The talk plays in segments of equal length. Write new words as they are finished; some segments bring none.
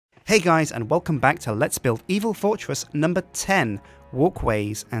Hey guys, and welcome back to Let's Build Evil Fortress number 10,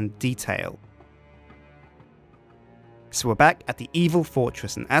 Walkways and Detail. So we're back at the Evil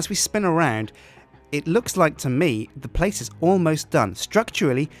Fortress, and as we spin around, it looks like to me the place is almost done.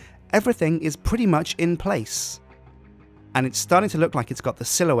 Structurally, everything is pretty much in place. And it's starting to look like it's got the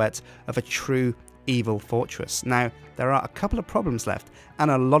silhouette of a true evil fortress. Now, there are a couple of problems left,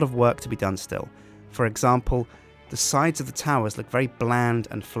 and a lot of work to be done still. For example, the sides of the towers look very bland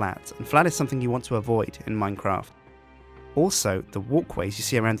and flat is something you want to avoid in Minecraft. Also, the walkways you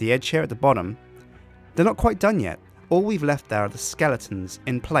see around the edge here at the bottom, they're not quite done yet. All we've left there are the skeletons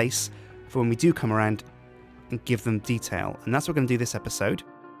in place for when we do come around and give them detail, and that's what we're going to do this episode.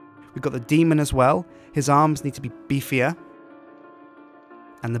 We've got the demon as well. His arms need to be beefier,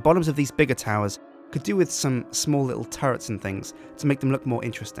 and the bottoms of these bigger towers could do with some small little turrets and things to make them look more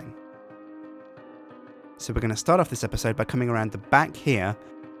interesting. So we're going to start off this episode by coming around the back here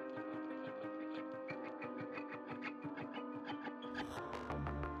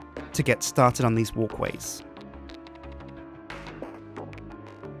to get started on these walkways.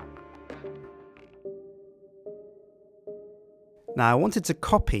 Now I wanted to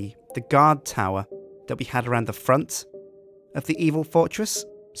copy the guard tower that we had around the front of the evil fortress,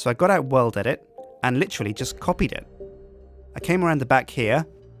 so I got out World Edit and literally just copied it. I came around the back here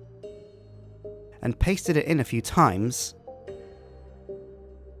and pasted it in a few times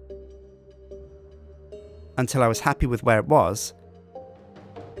until I was happy with where it was.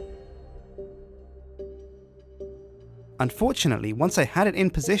 Unfortunately, once I had it in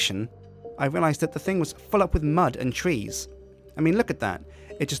position, I realised that the thing was full up with mud and trees. I mean, look at that.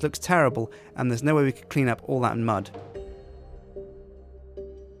 It just looks terrible, and there's no way we could clean up all that mud.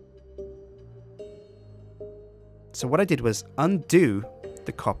 So what I did was undo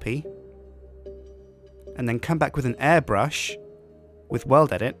the copy, and then come back with an airbrush with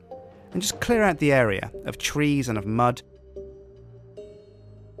World Edit and just clear out the area of trees and of mud.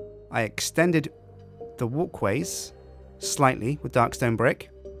 I extended the walkways slightly with dark stone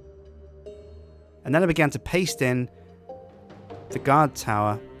brick, and then I began to paste in the guard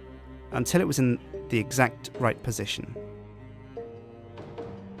tower until it was in the exact right position.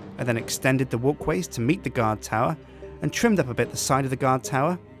 I then extended the walkways to meet the guard tower and trimmed up a bit the side of the guard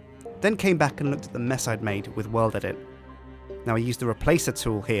tower. Then came back and looked at the mess I'd made with World Edit. Now I used the replacer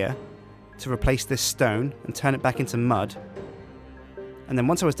tool here to replace this stone and turn it back into mud. And then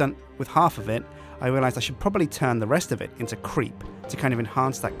once I was done with half of it, I realised I should probably turn the rest of it into creep to kind of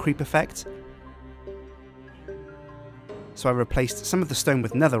enhance that creep effect. So I replaced some of the stone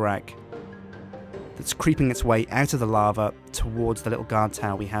with netherrack that's creeping its way out of the lava towards the little guard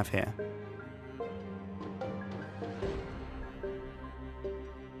tower we have here.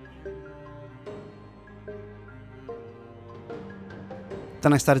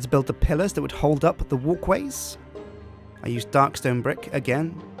 Then I started to build the pillars that would hold up the walkways. I used dark stone brick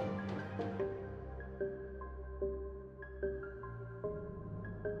again.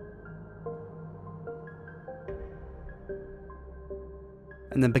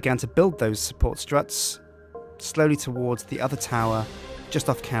 And then began to build those support struts slowly towards the other tower just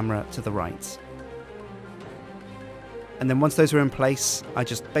off camera to the right. And then once those were in place, I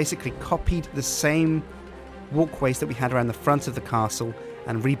just basically copied the same walkways that we had around the front of the castle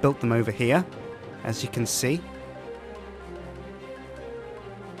and rebuilt them over here, as you can see.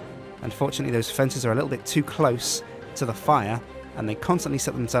 Unfortunately, those fences are a little bit too close to the fire, and they constantly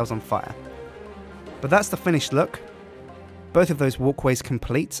set themselves on fire. But that's the finished look. Both of those walkways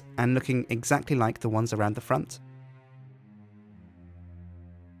complete and looking exactly like the ones around the front.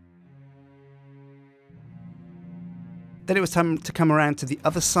 Then it was time to come around to the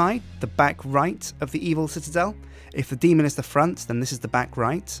other side, the back right of the evil citadel. If the demon is the front, then this is the back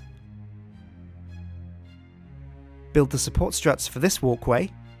right. Build the support struts for this walkway,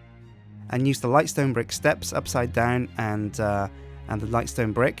 and use the lightstone brick steps upside down and the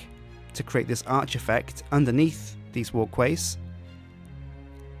lightstone brick to create this arch effect underneath these walkways.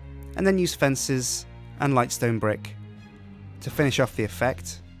 And then use fences and lightstone brick to finish off the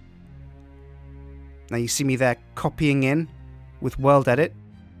effect. Now you see me there copying in with World Edit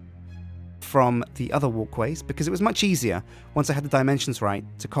from the other walkways, because it was much easier once I had the dimensions right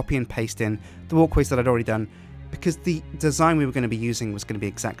to copy and paste in the walkways that I'd already done, because the design we were going to be using was going to be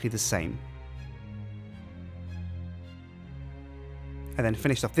exactly the same. I then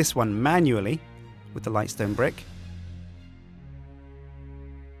finished off this one manually with the lightstone brick.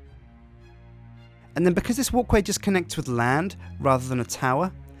 And then because this walkway just connects with land rather than a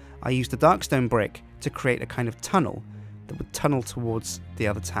tower, I used the dark stone brick to create a kind of tunnel that would tunnel towards the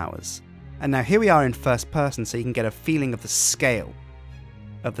other towers. And now here we are in first person, so you can get a feeling of the scale.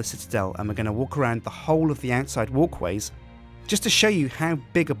 of the citadel, and we're going to walk around the whole of the outside walkways just to show you how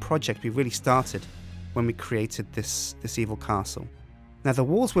big a project we really started when we created this evil castle. Now the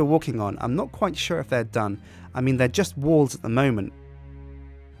walls we're walking on, I'm not quite sure if they're done. I mean, they're just walls at the moment.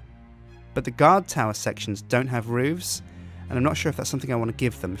 But the guard tower sections don't have roofs, and I'm not sure if that's something I want to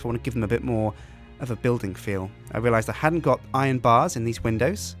give them, if I want to give them a bit more of a building feel. I realised I hadn't got iron bars in these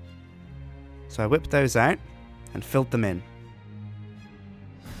windows, so I whipped those out and filled them in.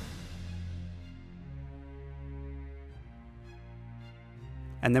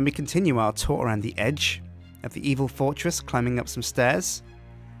 And then we continue our tour around the edge of the evil fortress, climbing up some stairs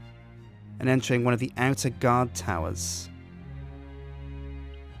and entering one of the outer guard towers.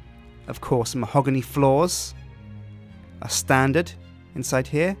 Of course, mahogany floors are standard inside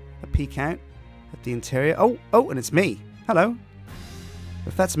here. A peek out at the interior. Oh, and it's me. Hello.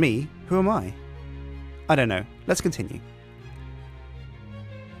 If that's me, who am I? I don't know. Let's continue.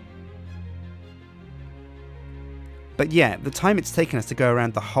 But yeah, the time it's taken us to go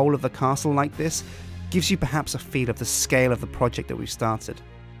around the whole of the castle like this gives you perhaps a feel of the scale of the project that we've started.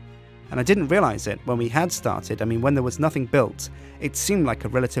 And I didn't realise it when we had started. I mean, when there was nothing built, it seemed like a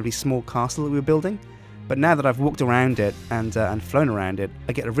relatively small castle that we were building. But now that I've walked around it and flown around it,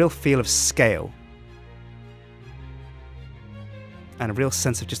 I get a real feel of scale. And a real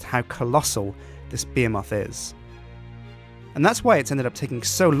sense of just how colossal this behemoth is. And that's why it's ended up taking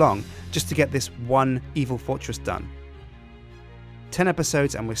so long just to get this one evil fortress done. 10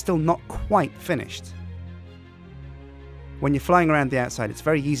 episodes and we're still not quite finished. When you're flying around the outside, it's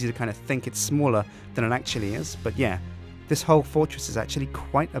very easy to kind of think it's smaller than it actually is, but yeah, this whole fortress is actually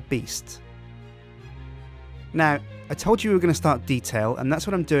quite a beast. Now, I told you we were going to start detail, and that's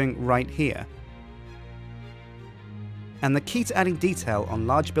what I'm doing right here. And the key to adding detail on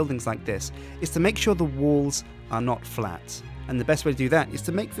large buildings like this is to make sure the walls are not flat. And the best way to do that is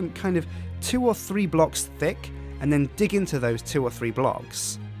to make them kind of 2 or 3 blocks thick, and then dig into those 2 or 3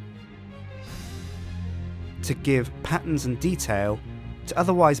 blocks to give patterns and detail to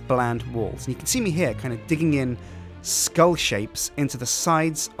otherwise bland walls. And you can see me here kind of digging in skull shapes into the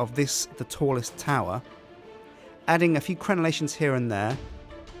sides of this, the tallest tower, adding a few crenellations here and there,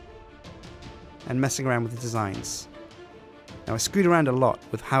 and messing around with the designs. Now I screwed around a lot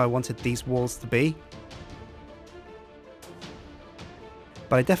with how I wanted these walls to be,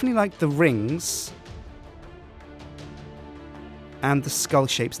 but I definitely like the rings and the skull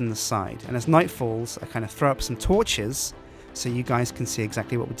shapes in the side. And as night falls, I kind of throw up some torches so you guys can see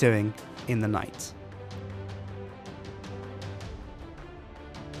exactly what we're doing in the night.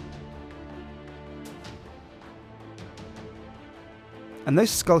 And those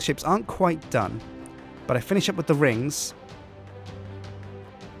skull shapes aren't quite done, but I finish up with the rings,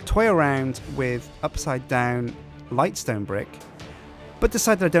 toy around with upside down lightstone brick, but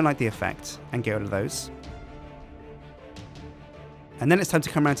decide that I don't like the effect and get rid of those. And then it's time to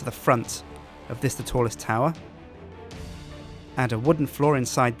come around to the front of this, the tallest tower. Add a wooden floor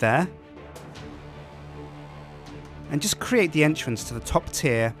inside there. And just create the entrance to the top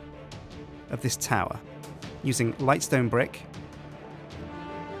tier of this tower using lightstone brick.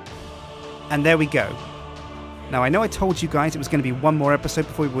 And there we go. Now I know I told you guys it was going to be one more episode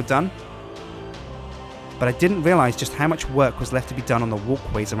before we were done, but I didn't realise just how much work was left to be done on the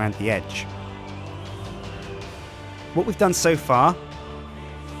walkways around the edge. What we've done so far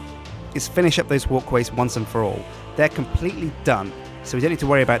is finish up those walkways once and for all. They're completely done, so we don't need to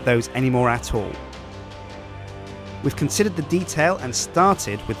worry about those anymore at all. We've considered the detail and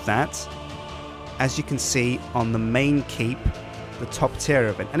started with that, as you can see on the main keep, the top tier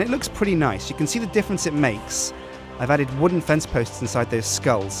of it, and it looks pretty nice. You can see the difference it makes. I've added wooden fence posts inside those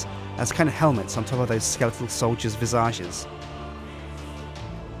skulls as kind of helmets on top of those skeletal soldiers' visages.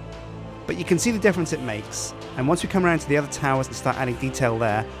 But you can see the difference it makes, and once we come around to the other towers and start adding detail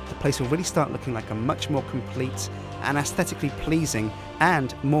there, the place will really start looking like a much more complete and aesthetically pleasing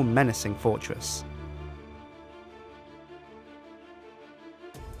and more menacing fortress.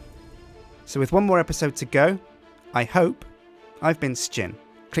 So with one more episode to go, I hope, I've been Sjin.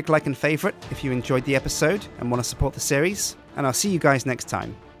 Click like and favourite if you enjoyed the episode and want to support the series, and I'll see you guys next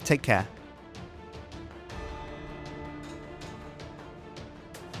time. Take care.